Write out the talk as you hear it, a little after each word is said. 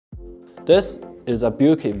This is a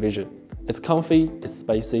Buick E5. It's comfy, it's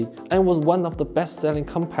spacey, and was one of the best-selling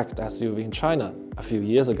compact SUV in China a few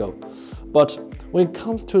years ago. But when it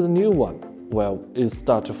comes to the new one, well, it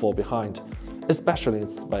starts to fall behind, especially in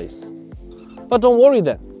space. But don't worry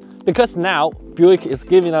then, because now Buick is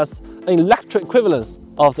giving us an electric equivalence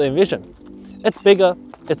of the Envision. It's bigger,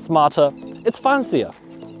 it's smarter, it's fancier,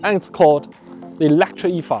 and it's called the Electra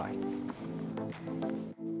E5.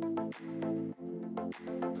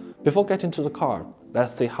 Before getting to the car,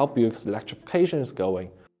 let's see how Buick's electrification is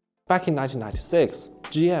going. Back in 1996,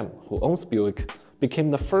 GM, who owns Buick,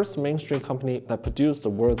 became the first mainstream company that produced the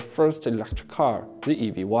world's first electric car, the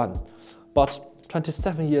EV1. But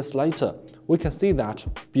 27 years later, we can see that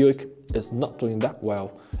Buick is not doing that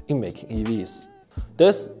well in making EVs.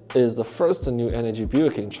 This is the first new energy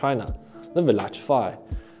Buick in China, the Electra E5,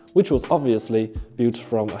 which was obviously built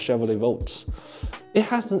from a Chevrolet Volt. It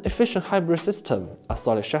has an efficient hybrid system, a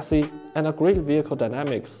solid chassis, and a great vehicle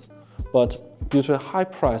dynamics, but due to a high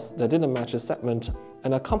price that didn't match the segment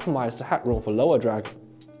and a compromised headroom for lower drag,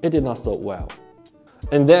 it did not sell well.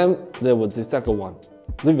 And then there was the second one,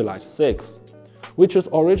 the Electra E6, which was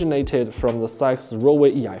originated from the Sykes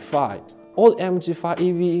Rollway EI5, or the MG5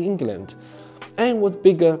 EV in England, and was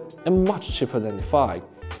bigger and much cheaper than the 5.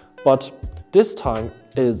 But this time,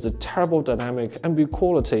 it is the terrible dynamic and build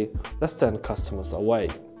quality that sent customers away.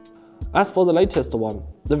 As for the latest one,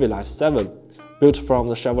 the Electra 7, built from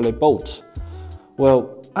the Chevrolet Bolt,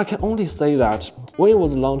 well, I can only say that when it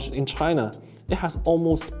was launched in China, it has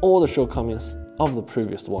almost all the shortcomings of the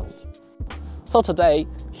previous ones. So today,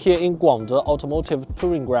 here in Guangde Automotive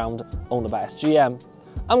Touring Ground owned by SGM,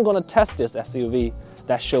 I'm gonna test this SUV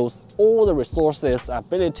that shows all the resources and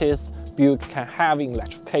abilities Buick can have in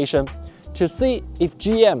electrification to see if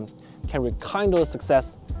GM can rekindle the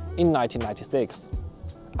success in 1996.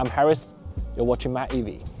 I'm Harris, you're watching my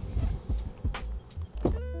EV.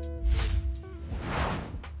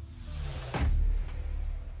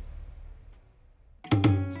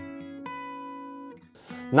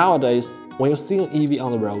 Nowadays, when you see an EV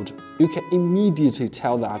on the road, you can immediately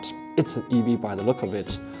tell that it's an EV by the look of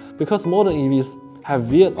it, because modern EVs have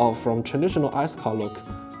veered off from traditional ICE car look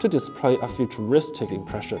to display a futuristic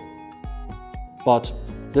impression. But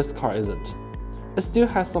this car isn't. It still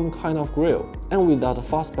has some kind of grille and without a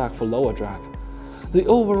fastback for lower drag. The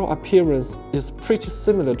overall appearance is pretty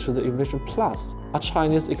similar to the Envision Plus, a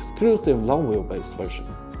Chinese exclusive long wheelbase version.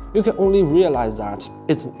 You can only realize that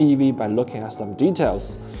it's an EV by looking at some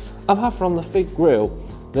details. Apart from the fake grille,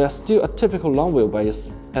 there's still a typical long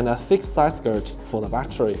wheelbase and a thick side skirt for the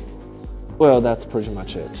battery. Well, that's pretty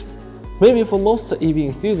much it. Maybe for most EV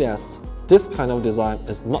enthusiasts, this kind of design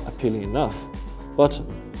is not appealing enough. But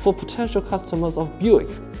for potential customers of Buick,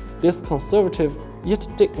 this conservative yet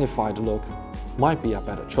dignified look might be a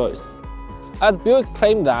better choice. As Buick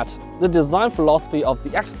claimed that the design philosophy of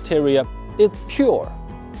the exterior is pure.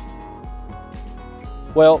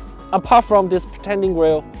 Well, apart from this pretending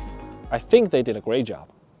grille, I think they did a great job.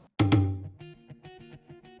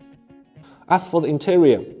 As for the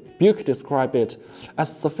interior, Buick described it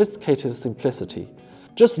as sophisticated simplicity.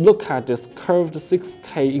 Just look at this curved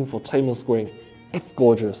 6K infotainment screen. It's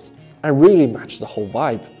gorgeous and really matches the whole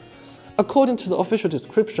vibe. According to the official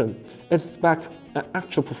description, its spec and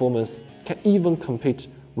actual performance can even compete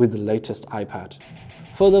with the latest iPad.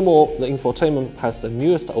 Furthermore, the infotainment has the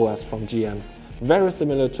newest OS from GM, very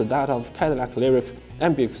similar to that of Cadillac Lyriq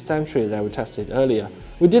and Buick Century that we tested earlier.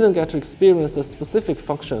 We didn't get to experience the specific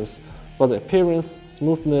functions, but the appearance,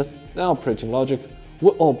 smoothness, and operating logic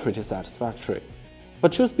were all pretty satisfactory.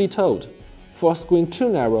 But truth be told, for a screen too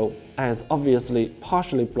narrow and is obviously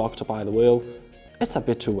partially blocked by the wheel, it's a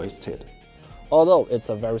bit too wasted. Although it's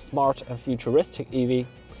a very smart and futuristic EV,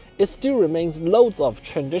 it still remains loads of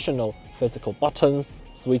traditional physical buttons,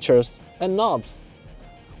 switches, and knobs,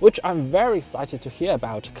 which I'm very excited to hear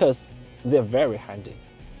about because they're very handy.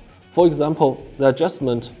 For example, the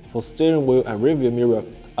adjustment for steering wheel and rearview mirror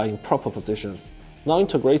are in proper positions, not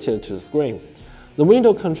integrated to the screen. The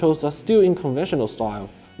window controls are still in conventional style,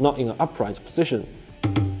 not in an upright position.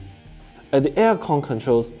 And the aircon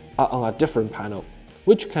controls are on a different panel,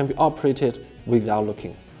 which can be operated without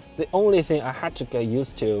looking. The only thing I had to get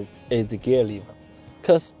used to is the gear lever,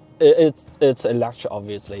 because it's electric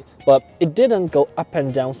obviously, but it didn't go up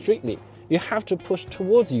and down straightly. You have to push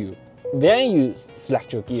towards you. Then you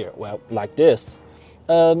select your gear, well, like this.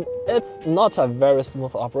 It's not a very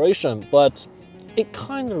smooth operation, but it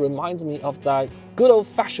kind of reminds me of that good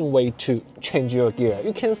old-fashioned way to change your gear.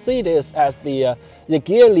 You can see this as the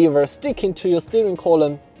gear lever sticking to your steering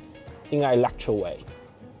column in an electric way.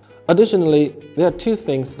 Additionally, there are two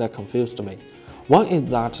things that confused me. One is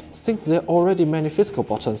that since there are already many physical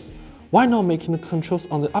buttons, why not making the controls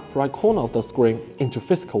on the upper right corner of the screen into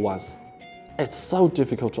physical ones? It's so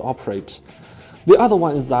difficult to operate. The other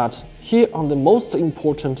one is that here on the most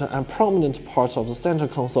important and prominent part of the center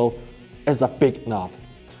console is a big knob,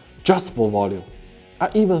 just for volume.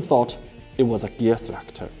 I even thought it was a gear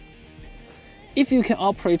selector. If you can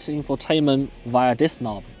operate infotainment via this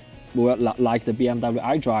knob, well, like the BMW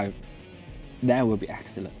iDrive, that will be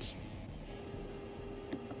excellent.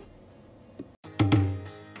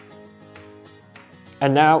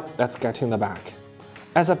 And now let's get in the back.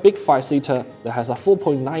 As a big 5-seater that has a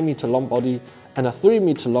 4.9 meter long body and a 3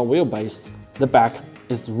 meter long wheelbase, the back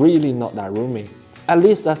is really not that roomy. At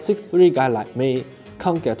least a 6'3" guy like me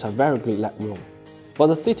can't get a very good leg room. But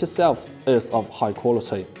the seat itself is of high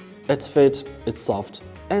quality. It's fit, it's soft,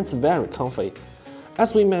 and it's very comfy.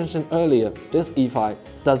 As we mentioned earlier, this E5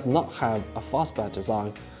 does not have a fastback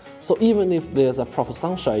design, so even if there's a proper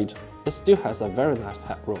sunshade, it still has a very nice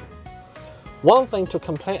headroom. One thing to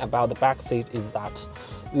complain about the back seat is that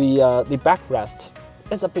the backrest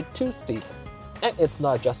is a bit too steep and it's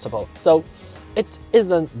not adjustable, so it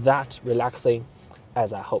isn't that relaxing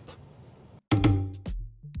as I hope.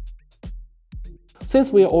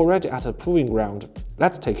 Since we are already at a proving ground,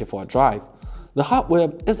 let's take it for a drive. The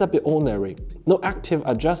hardware is a bit ordinary, no active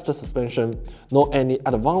adjuster suspension, nor any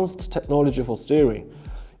advanced technology for steering.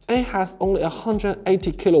 It has only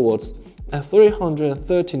 180 kilowatts and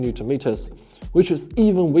 330 Newton meters, which is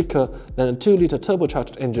even weaker than a 2-liter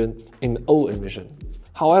turbocharged engine in the old Envision.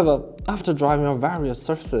 However, after driving on various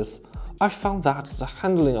surfaces, I found that the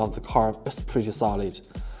handling of the car is pretty solid.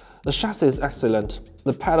 The chassis is excellent,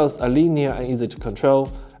 the pedals are linear and easy to control,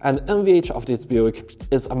 and the NVH of this Buick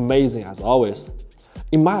is amazing as always.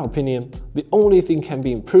 In my opinion, the only thing can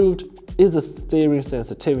be improved is the steering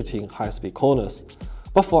sensitivity in high-speed corners.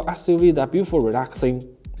 But for SUV that built for relaxing,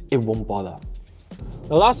 it won't bother.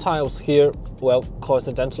 The last time I was here, well,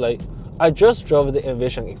 coincidentally, I just drove the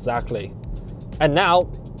Envision exactly. And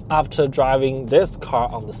now, after driving this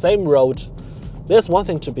car on the same road, there's one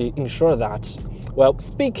thing to be ensured that, well,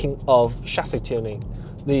 speaking of chassis tuning,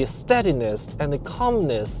 the steadiness and the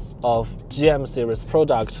calmness of GM series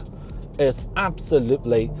product is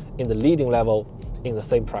absolutely in the leading level in the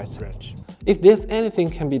same price range. If there's anything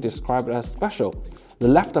can be described as special, the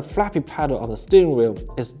left flappy pedal on the steering wheel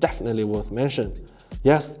is definitely worth mention.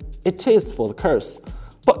 Yes, it is for the curves,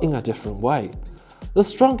 but in a different way. The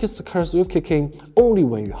strongest curves will kick in only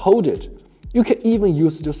when you hold it. You can even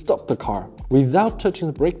use it to stop the car without touching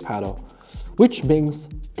the brake pedal, which means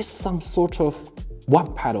it's some sort of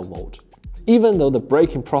one-pedal mode. Even though the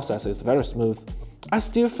braking process is very smooth, I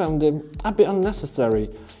still found it a bit unnecessary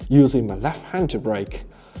using my left hand to brake.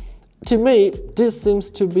 To me, this seems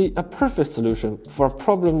to be a perfect solution for a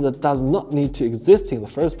problem that does not need to exist in the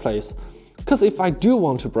first place, because if I do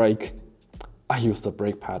want to brake, I use the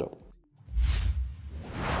brake pedal.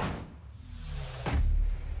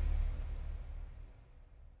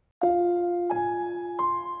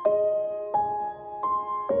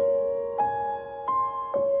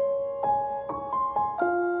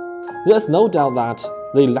 There's no doubt that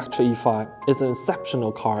the Electra E5 is an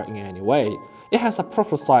exceptional car in any way. It has a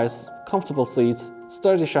proper size, comfortable seats,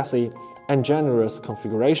 sturdy chassis, and generous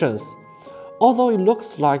configurations. Although it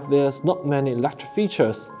looks like there's not many electric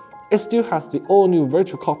features, it still has the all-new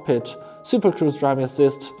virtual cockpit, Super Cruise driving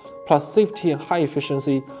assist, plus safety and high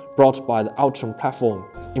efficiency brought by the Ultium platform.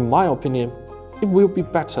 In my opinion, it will be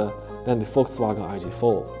better than the Volkswagen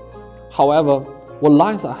ID.4. However, what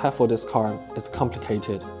lies ahead for this car is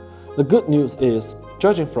complicated. The good news is,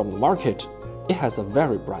 judging from the market, it has a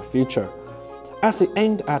very bright future, as it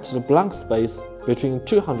aimed at the blank space between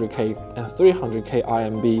 200k and 300k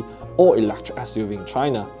RMB all-electric SUV in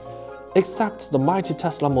China. Except the mighty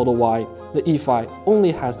Tesla Model Y, the E5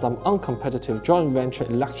 only has some uncompetitive joint venture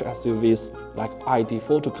electric SUVs like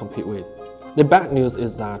ID.4 to compete with. The bad news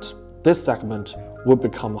is that this segment will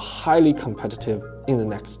become highly competitive in the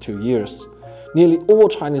next 2 years. Nearly all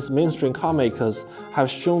Chinese mainstream car makers have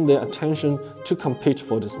shown their attention to compete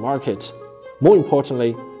for this market. More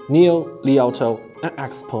importantly, NIO, Li Auto, and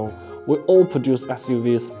XPeng will all produce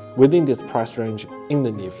SUVs within this price range in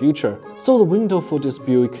the near future, so the window for this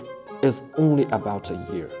Buick is only about a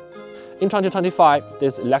year. In 2025,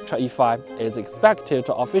 this Electra E5 is expected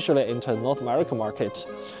to officially enter the North American market,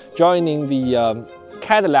 joining the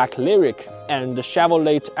Cadillac Lyriq and the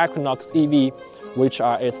Chevrolet Equinox EV, which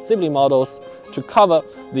are its sibling models, to cover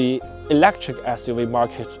the electric SUV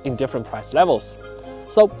market in different price levels.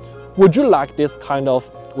 So, would you like this kind of,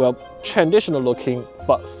 well, traditional looking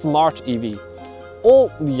but smart EV,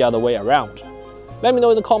 or the other way around? Let me know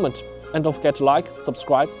in the comment. And don't forget to like,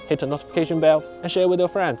 subscribe, hit the notification bell, and share with your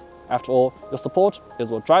friends. After all, your support is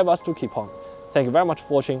what drives us to keep on. Thank you very much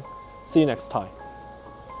for watching. See you next time.